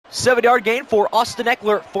7-yard gain for Austin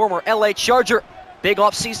Eckler, former LA Charger. Big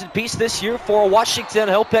offseason piece this year for Washington.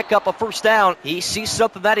 He'll pick up a first down. He sees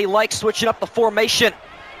something that he likes, switching up the formation.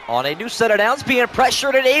 On a new set of downs, being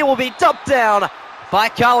pressured, and he will be dumped down by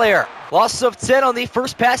Collier. Loss of 10 on the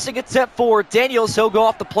first passing attempt for Daniels. He'll go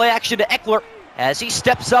off the play action to Eckler as he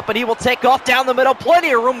steps up, and he will take off down the middle.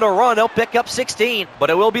 Plenty of room to run. He'll pick up 16. But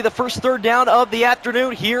it will be the first third down of the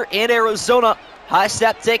afternoon here in Arizona. High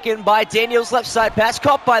snap taken by Daniels, left side pass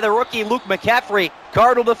caught by the rookie Luke McCaffrey.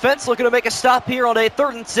 Cardinal defense looking to make a stop here on a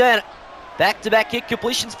 3rd and 10. Back-to-back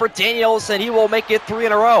incompletions for Daniels, and he will make it 3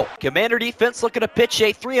 in a row. Commander defense looking to pitch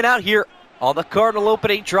a 3-and-out here on the Cardinal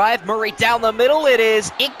opening drive. Murray down the middle. It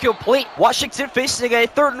is incomplete. Washington facing a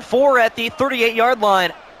 3rd and 4 at the 38-yard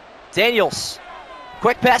line. Daniels,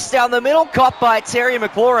 quick pass down the middle, caught by Terry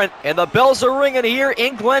McLaurin, and the bells are ringing here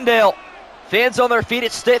in Glendale. Fans on their feet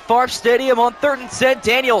at State Farm Stadium on 3rd and 10.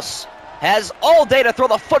 Daniels has all day to throw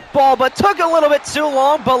the football, but took a little bit too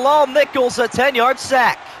long. Bilal Nichols, a 10-yard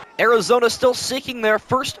sack. Arizona still seeking their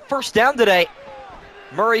first down today.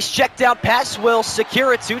 Murray's check down pass will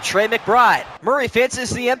secure it to Trey McBride. Murray fancies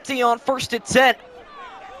the empty on 1st and 10.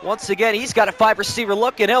 Once again, he's got a 5-receiver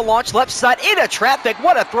look, and he'll launch left side into traffic.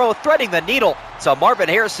 What a throw, threading the needle to Marvin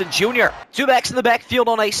Harrison Jr. 2 backs in the backfield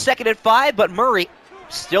on a 2nd and 5, but Murray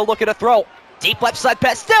still looking to throw. Deep left side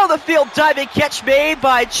pass down the field, diving catch made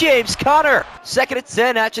by James Conner. 2nd and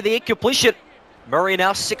 10 after the incompletion. Murray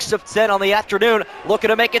now 6 of 10 on the afternoon, looking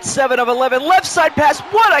to make it 7 of 11. Left side pass,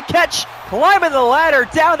 what a catch! Climbing the ladder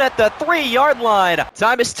down at the 3-yard line.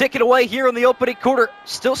 Time is ticking away here in the opening quarter.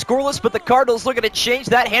 Still scoreless, but the Cardinals looking to change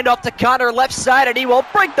that. Handoff to Conner, left side, and he will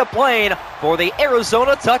break the plane for the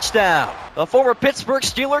Arizona touchdown. The former Pittsburgh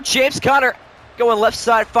Steeler, James Conner, going left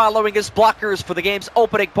side following his blockers for the game's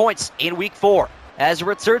opening points in Week 4. As a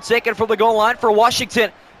return taken from the goal line for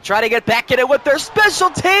Washington. Trying to get back in it with their special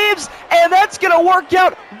teams, and that's going to work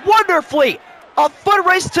out wonderfully. A foot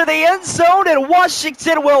race to the end zone, and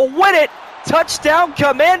Washington will win it. Touchdown,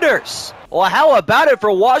 Commanders. Well, how about it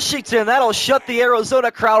for Washington? That'll shut the Arizona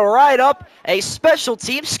crowd right up. A special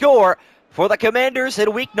team score for the Commanders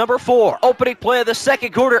in week number 4. Opening play of the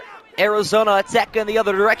second quarter. Arizona attacking the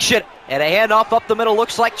other direction, and a handoff up the middle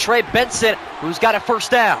looks like Trey Benson, who's got a first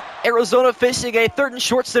down. Arizona facing a 3rd and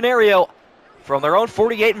short scenario from their own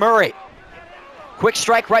 48. Murray. Quick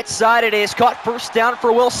strike right side. It is caught, first down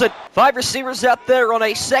for Wilson. 5 receivers out there on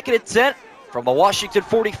a 2nd and 10 from the Washington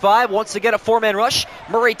 45. Once again, a 4-man rush.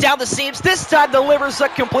 Murray down the seams. This time delivers a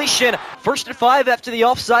completion. 1st and 5 after the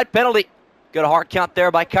offside penalty. Good hard count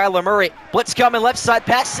there by Kyler Murray. Blitz coming, left side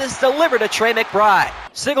passes delivered to Trey McBride.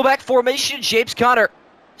 Single back formation. James Conner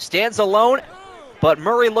stands alone, but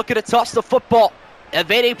Murray looking to toss the football.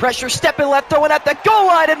 Evading pressure, stepping left, throwing at the goal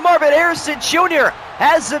line, and Marvin Harrison Jr.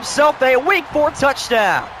 has himself a Week 4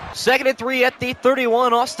 touchdown. 2nd and 3 at the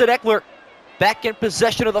 31. Austin Eckler back in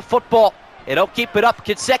possession of the football. And he'll keep it up.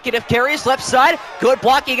 Consecutive carries, left side. Good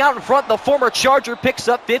blocking out in front. The former Charger picks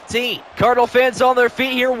up 15. Cardinal fans on their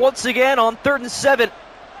feet here once again on 3rd and 7.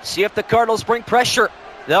 See if the Cardinals bring pressure.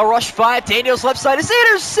 They'll rush 5. Daniels left side is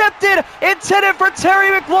intercepted. Intended for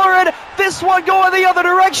Terry McLaurin. This one going the other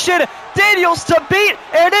direction. Daniels to beat,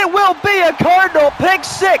 and it will be a Cardinal pick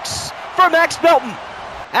 6 for Max Melton.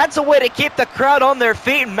 That's a way to keep the crowd on their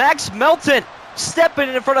feet. Max Melton stepping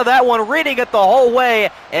in front of that one, reading it the whole way,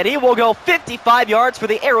 and he will go 55 yards for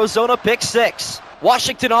the Arizona pick 6.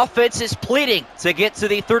 Washington offense is pleading to get to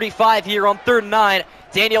the 35 here on 3rd and 9.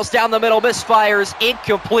 Daniels down the middle, misfires,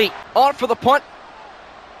 incomplete. On for the punt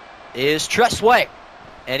is Tressway,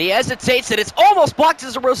 and he hesitates, and it's almost blocked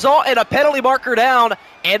as a result, and a penalty marker down,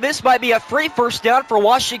 and this might be a free first down for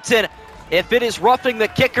Washington if it is roughing the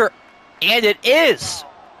kicker, and it is.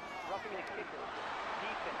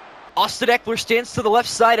 Austin Eckler stands to the left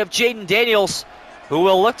side of Jaden Daniels, who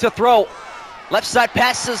will look to throw. Left side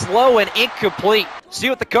passes low and incomplete. See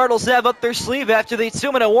what the Cardinals have up their sleeve after the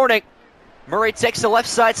 2-minute warning. Murray takes the left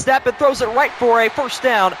side snap and throws it right for a first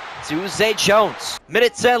down to Zay Jones.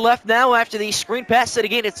 Minute 10 left now after the screen pass, and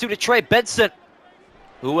again it's to Trey Benson,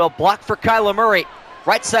 who will block for Kyler Murray.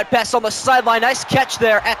 Right side pass on the sideline. Nice catch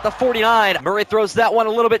there at the 49. Murray throws that one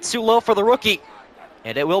a little bit too low for the rookie.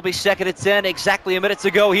 And it will be 2nd and 10, exactly a minute to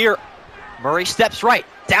go here. Murray steps right,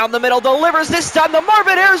 down the middle, delivers this time to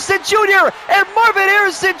Marvin Harrison Jr. And Marvin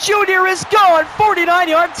Harrison Jr. is gone.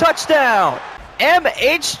 49-yard touchdown.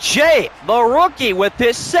 MHJ, the rookie, with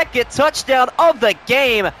his 2nd touchdown of the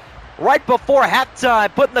game right before halftime,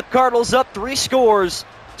 putting the Cardinals up 3 scores,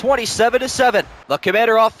 27-7. The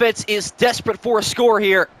Commander offense is desperate for a score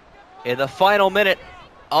here in the final minute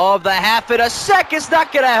of the half, and a sack is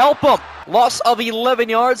not going to help them. Loss of 11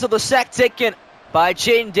 yards of the sack taken by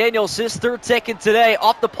Jaden Daniels, his third taken today.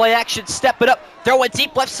 Off the play action, step it up, throw it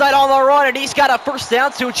deep left side on the run, and he's got a first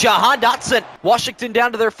down to Jahan Dotson. Washington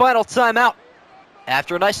down to their final timeout.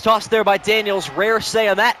 After a nice toss there by Daniels, rare say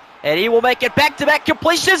on that, and he will make it back-to-back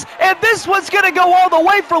completions, and this one's going to go all the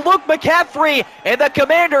way for Luke McCaffrey, and the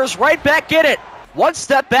Commanders right back in it. One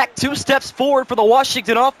step back, two steps forward for the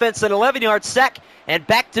Washington offense, an 11-yard sack, and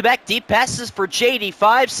back-to-back deep passes for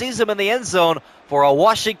JD5, sees him in the end zone for a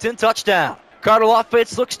Washington touchdown. Cardinal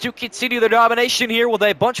offense looks to continue their domination here with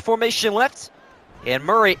a bunch formation left. And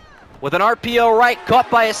Murray with an RPO right,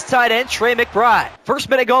 caught by his tight end, Trey McBride. First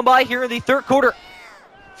minute gone by here in the third quarter.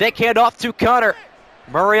 Fake handoff to Connor.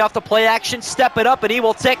 Murray off the play action, step it up, and he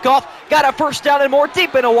will take off. Got a first down and more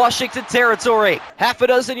deep into Washington territory. Half a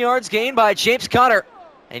dozen yards gained by James Conner.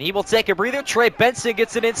 And he will take a breather. Trey Benson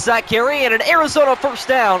gets an inside carry and an Arizona first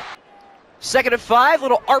down. 2nd and 5,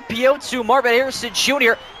 little RPO to Marvin Harrison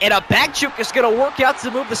Jr. And a back juke is going to work out to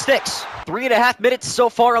move the sticks. 3.5 minutes so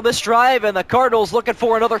far on this drive, and the Cardinals looking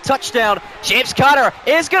for another touchdown. James Conner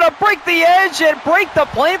is going to break the edge and break the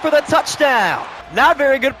plane for the touchdown. Not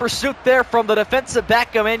very good pursuit there from the defensive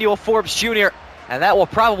back, Emmanuel Forbes Jr. And that will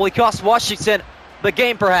probably cost Washington the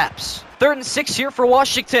game, perhaps. 3rd and 6 here for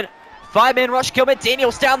Washington. 5-man rush coming.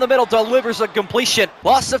 Daniels down the middle, delivers a completion.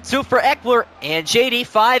 Loss of 2 for Eckler, and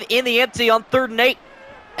JD5 in the empty on 3rd and 8.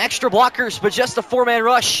 Extra blockers, but just a 4-man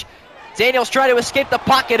rush. Daniels trying to escape the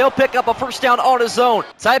pocket. He'll pick up a first down on his own.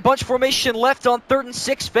 Tight bunch formation left on 3rd and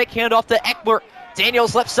 6. Fake handoff to Eckler.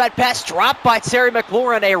 Daniels left side pass dropped by Terry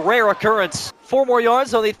McLaurin, a rare occurrence. 4 more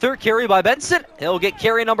yards on the 3rd carry by Benson. He'll get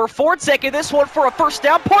carry number 4, taking this one for a first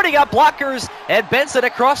down, pointing out blockers, and Benson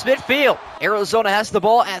across midfield. Arizona has the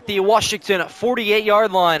ball at the Washington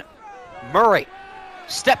 48-yard line. Murray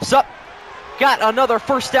steps up, got another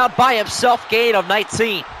first down by himself, gain of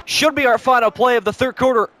 19. Should be our final play of the 3rd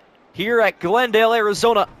quarter here at Glendale,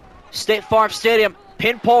 Arizona. State Farm Stadium.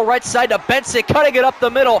 Pinball right side to Benson, cutting it up the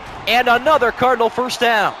middle, and another Cardinal first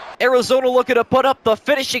down. Arizona looking to put up the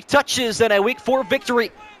finishing touches in a Week 4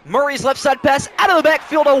 victory. Murray's left side pass out of the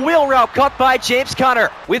backfield, a wheel route caught by James Conner.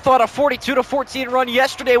 We thought a 42-14 run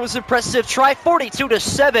yesterday was impressive. Try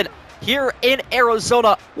 42-7 here in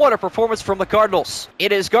Arizona. What a performance from the Cardinals.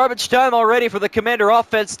 It is garbage time already for the Commander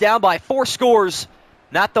offense, down by 4 scores.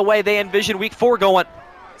 Not the way they envisioned Week 4 going.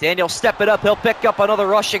 Daniel step it up. He'll pick up another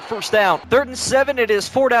rushing first down. 3rd and 7. It is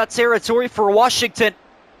 4-down territory for Washington,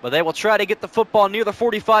 but they will try to get the football near the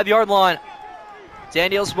 45-yard line.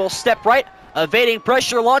 Daniels will step right, evading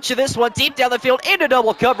pressure, launching this one deep down the field into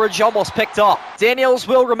double coverage, almost picked off. Daniels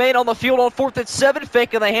will remain on the field on 4th and 7,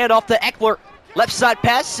 faking the handoff to Eckler. Left side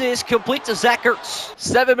pass is complete to Zach Ertz.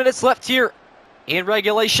 7 minutes left here in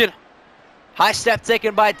regulation. High step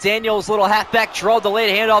taken by Daniels, little halfback draw, delayed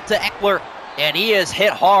handoff to Eckler. And he is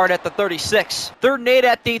hit hard at the 36. 3rd and 8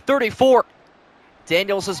 at the 34.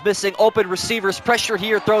 Daniels is missing open receivers. Pressure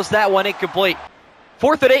here, throws that one incomplete.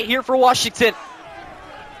 4th and 8 here for Washington.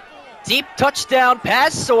 Deep touchdown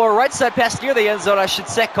pass, or a right side pass near the end zone, I should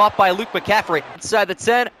say, caught by Luke McCaffrey. Inside the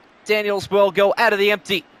 10, Daniels will go out of the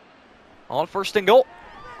empty. On 1st and goal.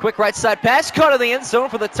 Quick right side pass, caught in the end zone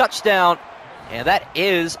for the touchdown. And that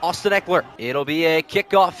is Austin Eckler. It'll be a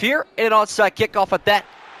kickoff here, an onside kickoff at that.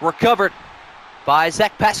 Recovered by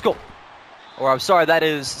Zach Pascal. Or I'm sorry, that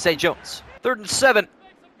is St. Jones. 3rd and 7.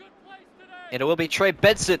 And it will be Trey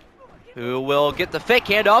Benson who will get the fake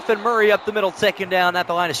handoff, and Murray up the middle, taken down at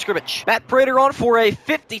the line of scrimmage. Matt Prater on for a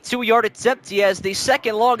 52-yard attempt. He has the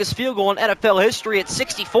 2nd longest field goal in NFL history at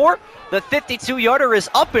 64. The 52-yarder is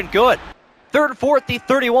up and good. 3rd and 4 at the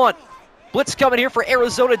 31. Blitz coming here for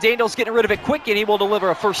Arizona. Daniels getting rid of it quick, and he will deliver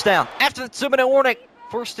a first down. After the 2-minute warning,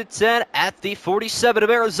 1st and 10 at the 47 of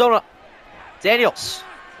Arizona. Daniels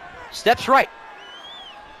steps right,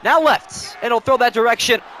 now left, and he'll throw that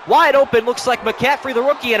direction. Wide open, looks like McCaffrey, the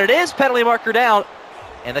rookie, and it is penalty marker down.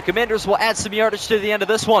 And the Commanders will add some yardage to the end of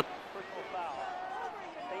this one.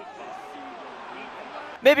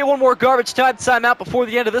 Maybe one more garbage time timeout before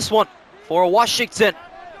the end of this one for Washington.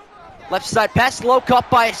 Left side pass low, caught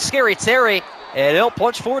by Scary Terry, and he'll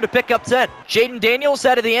punch forward to pick up 10. Jaden Daniels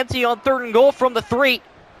out of the empty on 3rd and goal from the 3.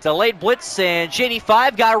 Delayed blitz, and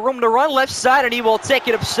JD5 got room to run left side, and he will take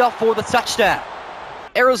it himself for the touchdown.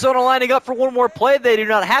 Arizona lining up for one more play. They do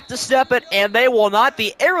not have to step it, and they will not.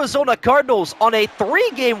 The Arizona Cardinals on a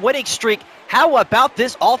 3-game winning streak. How about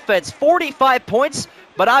this offense? 45 points,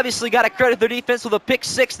 but obviously got to credit their defense with a pick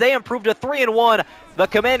 6. They improved to 3-1. The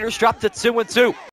Commanders dropped to 2-2.